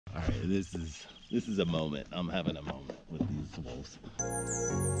All right, this is a moment. I'm having a moment with these wolves.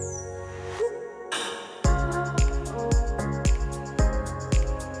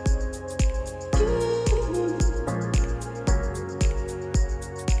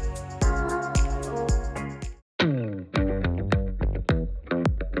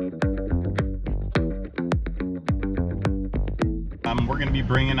 We're going to be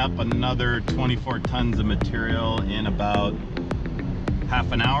bringing up another 24 tons of material in about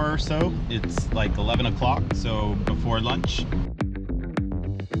half an hour or so. It's like 11 o'clock, so before lunch.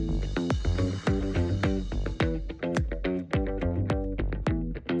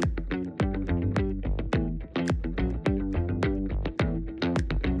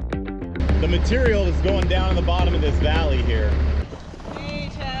 The material is going down in the bottom of this valley here. Hey,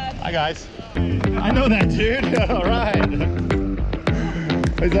 Chad. Hi, guys. I know that dude. All right.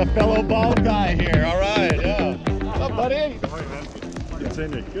 There's a fellow bald guy here. All right, yeah. What's up, buddy?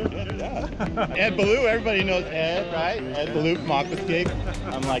 Good. Yeah. Ed Ballou, everybody knows Ed, right? Ed Ballou from Aquascape.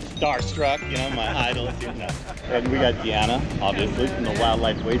 I'm like starstruck, you know, my idol. And we got Deanna, obviously, from the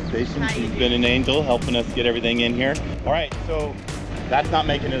Wildlife Waystation. She's been an angel helping us get everything in here. All right, so that's not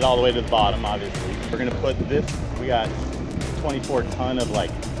making it all the way to the bottom, obviously. We're gonna put this, we got 24 ton of like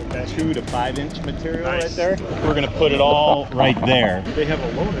 2 to 5 inch material right there. We're gonna put it all right there. They have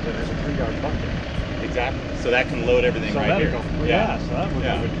a loader that has a 3-yard bucket. Exactly. So that can load everything right here. Yeah, so that would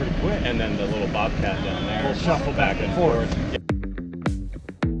go pretty quick. And then the little bobcat down there. We'll shuffle back and forth. Yeah.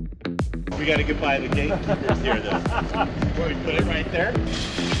 We got to get by the gatekeepers here, though. We put it right there.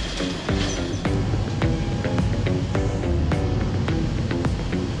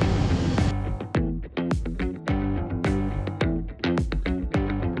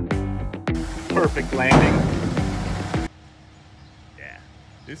 Perfect landing. Yeah,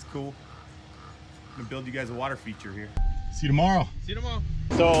 this is cool. I'm gonna build you guys a water feature here. See you tomorrow. See you tomorrow.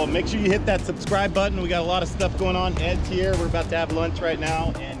 So make sure you hit that subscribe button. We got a lot of stuff going on. Ed's here. We're about to have lunch right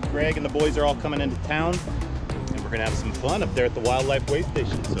now, and Greg and the boys are all coming into town, and we're gonna have some fun up there at the Wildlife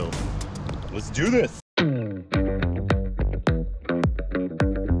Waystation. So let's do this.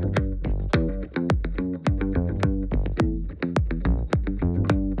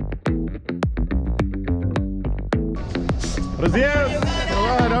 Buenos dias.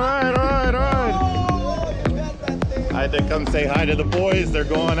 I had to come say hi to the boys. They're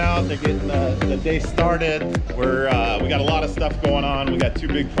going out. They're getting the day started. We got a lot of stuff going on. We got 2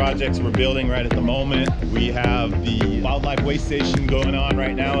 big projects we're building right at the moment. We have the Wildlife Waystation going on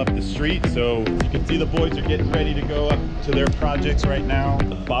right now up the street. So you can see the boys are getting ready to go up to their projects right now.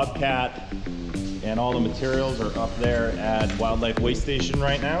 The bobcat and all the materials are up there at Wildlife Waystation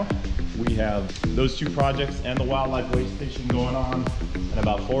right now. We have those 2 projects and the Wildlife Waystation going on, and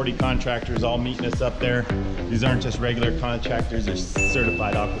about 40 contractors all meeting us up there. These aren't just regular contractors, they're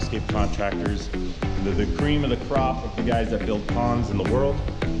certified aquascape contractors. They're the cream of the crop of the guys that build ponds in the world.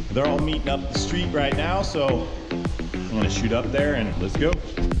 They're all meeting up the street right now, so I'm gonna shoot up there and let's go.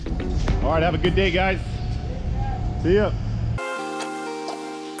 All right, have a good day, guys. See ya.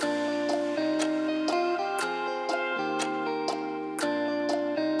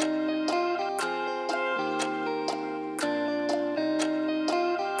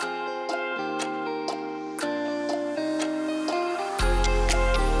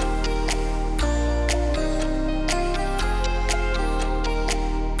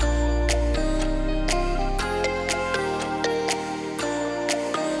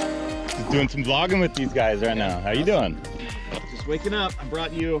 Doing some vlogging with these guys right now. How you doing? Just waking up. I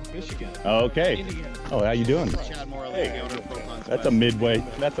brought you Michigan. Okay. Oh, how you doing? Hey. That's a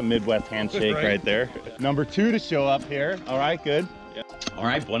Midwest handshake right there. Number 2 to show up here. All right, good. Yep. All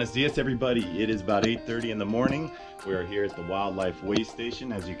right, buenos dias, everybody. It is about 8:30 in the morning. We're here at the Wildlife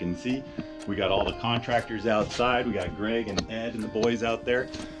Waystation. As you can see, we got all the contractors outside. We got Greg and Ed and the boys out there.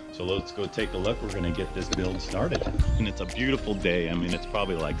 So let's go take a look. We're gonna get this build started. And it's a beautiful day. I mean, it's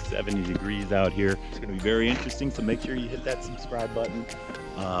probably like 70 degrees out here. It's gonna be very interesting, so make sure you hit that subscribe button,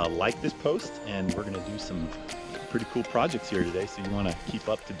 like this post, and we're gonna do some pretty cool projects here today, so you wanna keep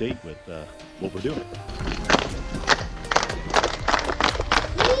up to date with what we're doing.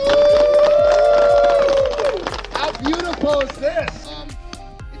 How beautiful is this?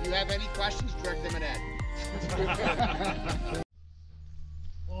 If you have any questions, direct them at Ed.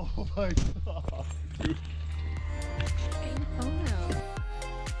 Oh my God, dude.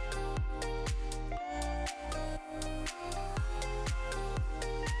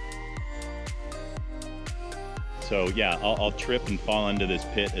 So yeah, I'll trip and fall into this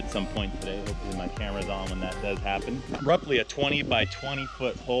pit at some point today. Hopefully my camera's on when that does happen. Roughly a 20 by 20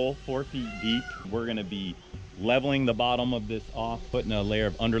 foot hole, 4 feet deep. We're gonna be leveling the bottom of this off, putting a layer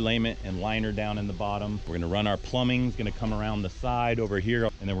of underlayment and liner down in the bottom. We're gonna run our plumbing, it's gonna come around the side over here,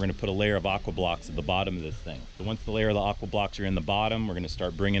 and then we're gonna put a layer of aqua blocks at the bottom of this thing. So once the layer of the aqua blocks are in the bottom, we're gonna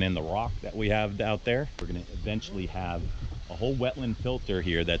start bringing in the rock that we have out there. We're gonna eventually have a whole wetland filter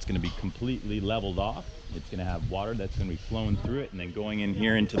here that's gonna be completely leveled off. It's gonna have water that's gonna be flowing through it and then going in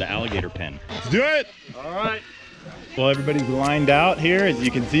here into the alligator pen. Let's do it! All right. Well, everybody's lined out here. As you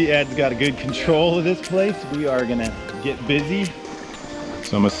can see, Ed's got a good control of this place. We are gonna get busy.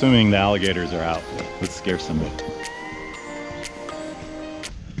 So I'm assuming the alligators are out. Let's scare somebody.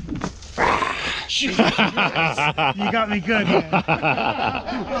 You got me good, man.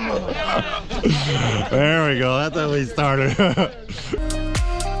 There we go. That's how we started.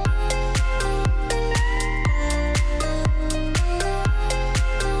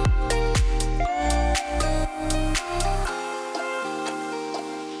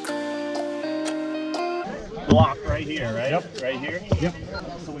 Block right here, right? Yep. Right here? Yep.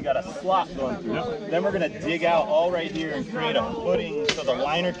 So we got a slot going through. Yep. Then we're gonna dig out all right here and create a footing so the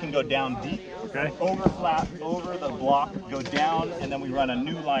liner can go down deep. Okay. Over the block, go down, and then we run a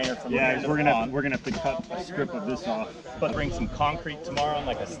new liner from here to we're the gonna pond. have to cut a strip of this off. But bring some concrete tomorrow,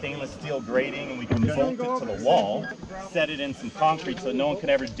 like a stainless steel grating, and we can bolt it to the wall, set it in some concrete so no one can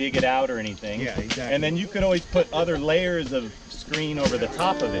ever dig it out or anything. Yeah, exactly. And then you can always put other layers of screen over the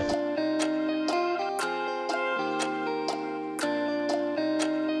top of it.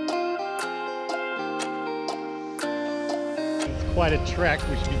 Quite a trek.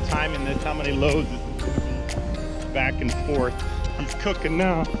 We should be timing this, how many loads is going to be back and forth. He's cooking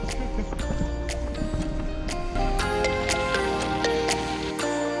now.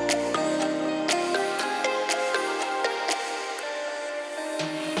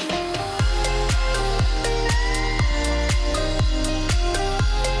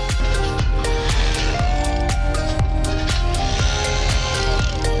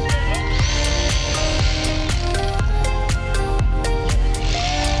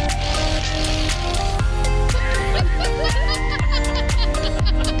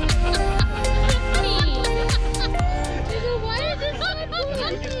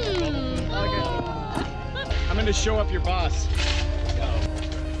 Show up your boss.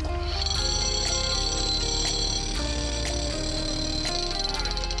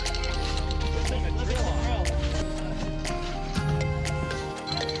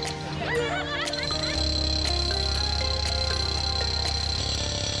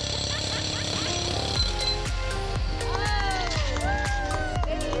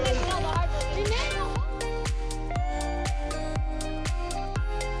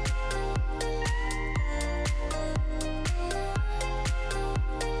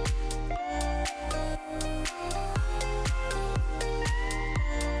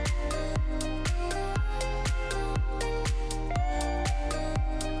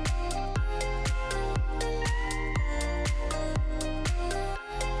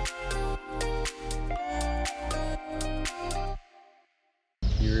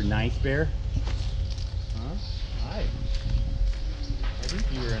 You're a nice bear? Huh? Hi. I think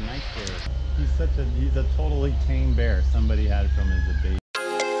you were a nice bear. He's a totally tame bear. Somebody had it from as a baby.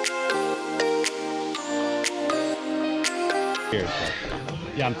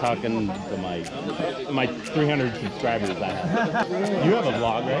 Yeah, I'm talking to my 300 subscribers I have. You have a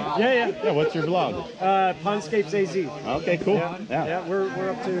vlog, right? Yeah. Yeah, what's your vlog? Pondscapes AZ. Okay, cool. Yeah, we're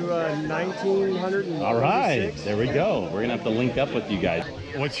up to 1,900. All right, there we go. We're gonna have to link up with you guys.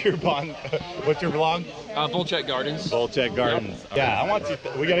 What's your vlog? Bullcheck Gardens. Bullcheck Gardens. Yeah, I want to.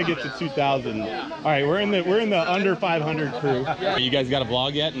 We gotta get to 2,000. All right, we're in the under 500 crew. You guys got a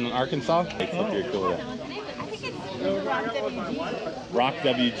vlog yet in Arkansas? Let's look here, cool. Rock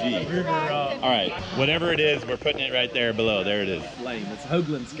WG. All right, whatever it is, we're putting it right there below. There it is. Lame. It's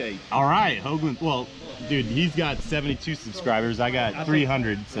Hoaglandscape. All right, Hoagland. Well, dude, he's got 72 subscribers. I got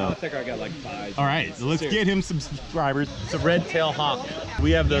 300. So I think I got like 5. all right, so let's get him some subscribers. It's a red-tailed hawk.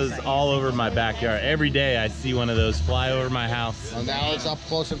 We have those all over my backyard. Every day I see one of those fly over my house. Well, now it's up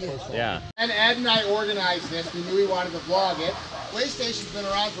close and personal. Yeah. And Ed and I organized this. We knew we wanted to vlog it. Waystation's been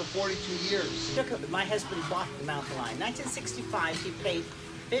around for 42 years. My husband bought the mountain lion. 1965, he paid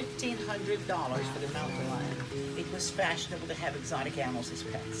 $1,500 for the mountain lion. It was fashionable to have exotic animals as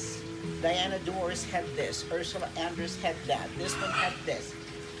pets. Diana Dors had this. Ursula Andress had that. This one had this.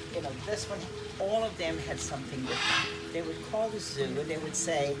 You know, this one, all of them had something different. They would call the zoo and they would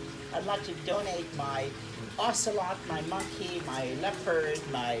say, I'd like to donate my ocelot, my monkey, my leopard,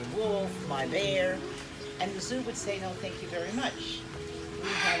 my wolf, my bear. And the zoo would say, no, thank you very much. We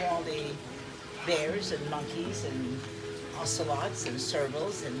have all the bears and monkeys and ocelots and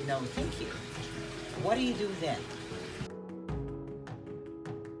servals, and no, thank you. What do you do then?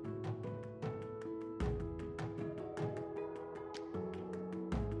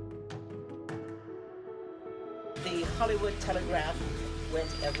 The Hollywood Telegraph went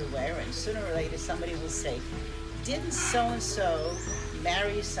everywhere, and sooner or later somebody will say, didn't so-and-so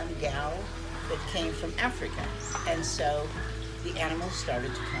marry some gal that came from Africa? And so the animals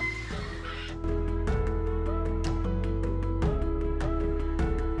started to come.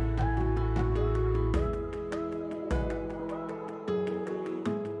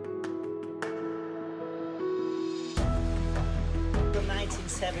 From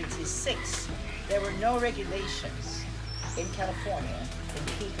 1976, there were no regulations in California in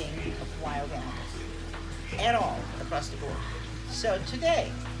keeping of wild animals at all across the board. So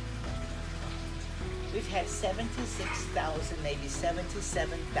today, we've had 76,000, maybe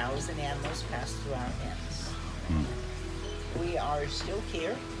 77,000 animals pass through our hands. We are still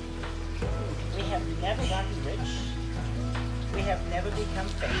here. We have never gotten rich. We have never become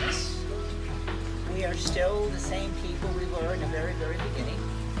famous. We are still the same people we were in the very, very beginning.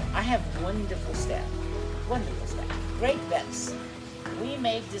 I have wonderful staff, great vets. We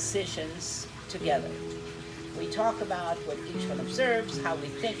make decisions together. We talk about what each one observes, how we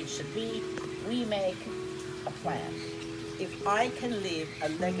think it should be. We make a plan. If I can leave a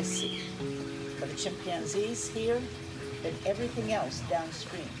legacy for the chimpanzees here, then everything else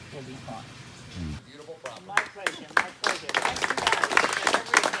downstream will be fine. Beautiful problem. My pleasure, my pleasure. Thanks,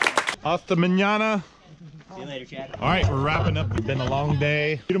 guys. Hasta mañana. See you later, Chad. All right, we're wrapping up. It's been a long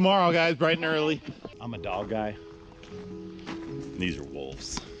day. See you tomorrow, guys, bright and early. I'm a dog guy. These are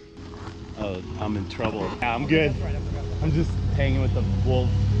wolves. Oh, I'm in trouble. Yeah, I'm good. I'm just hanging with the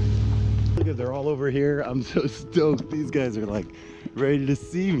wolves. Look at, they're all over here. I'm so stoked. These guys are like ready to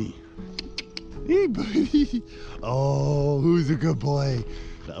see me. Hey, buddy. Oh, who's a good boy?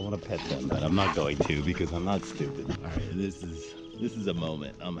 I want to pet them, but I'm not going to because I'm not stupid. All right, this is a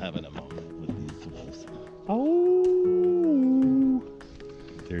moment. I'm having a moment with these wolves. Oh,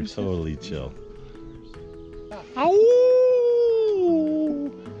 they're totally chill. Oh.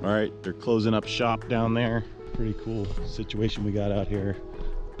 All right, they're closing up shop down there. Pretty cool situation we got out here.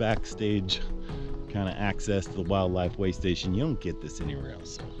 Backstage kind of access to the Wildlife Waystation. You don't get this anywhere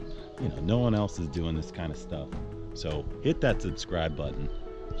else. So, you know, no one else is doing this kind of stuff. So hit that subscribe button.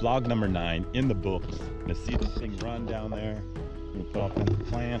 Vlog number 9 in the books. Gonna see this thing run down there. Gonna put up the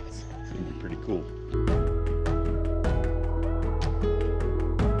plants. It's gonna be pretty cool.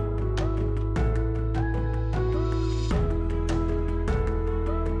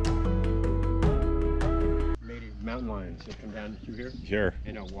 Mountain lions that come down through here. Sure.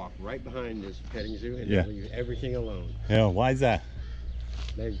 And they'll walk right behind this petting zoo and Yeah. they'll leave everything alone. Yeah, why is that?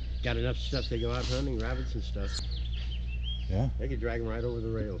 They've got enough stuff. They go out hunting rabbits and stuff. Yeah. They could drag them right over the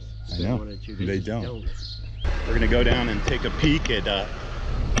rails. I if they know. wanted to. They just don't. We're gonna go down and take a peek at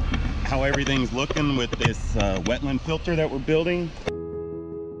how everything's looking with this wetland filter that we're building.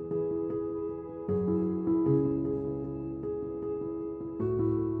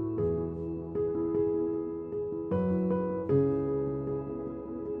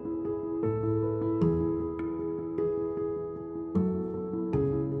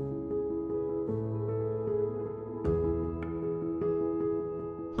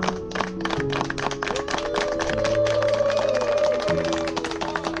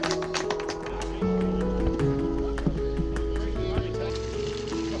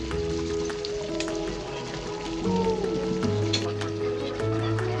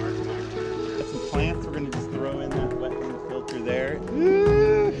 Plants, we're gonna just throw in that wetland filter there.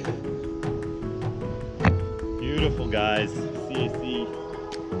 Beautiful, guys. CAC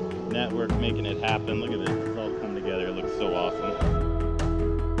network making it happen. Look at this, it's all come together. It looks so awesome.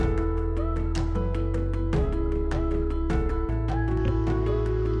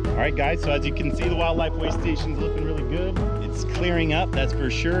 All right, guys, so as you can see, the Wildlife Waystation is looking really good. It's clearing up, that's for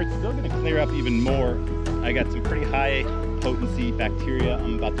sure. It's still gonna clear up even more. I got some pretty high potency bacteria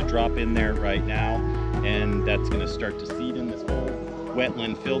I'm about to drop in there right now, and that's going to start to seed in this whole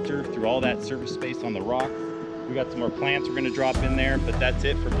wetland filter through all that surface space on the rocks. We got some more plants we're going to drop in there, but that's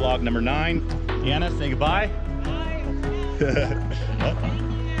it for vlog number 9. Deanna, say goodbye. Bye.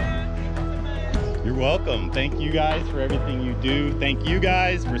 You're welcome. Thank you guys for everything you do. Thank you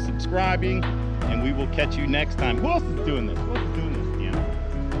guys for subscribing, and we will catch you next time. Who else is doing this? Who else is doing this, Deanna?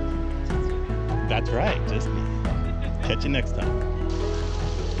 That's right, just me. Catch you next time.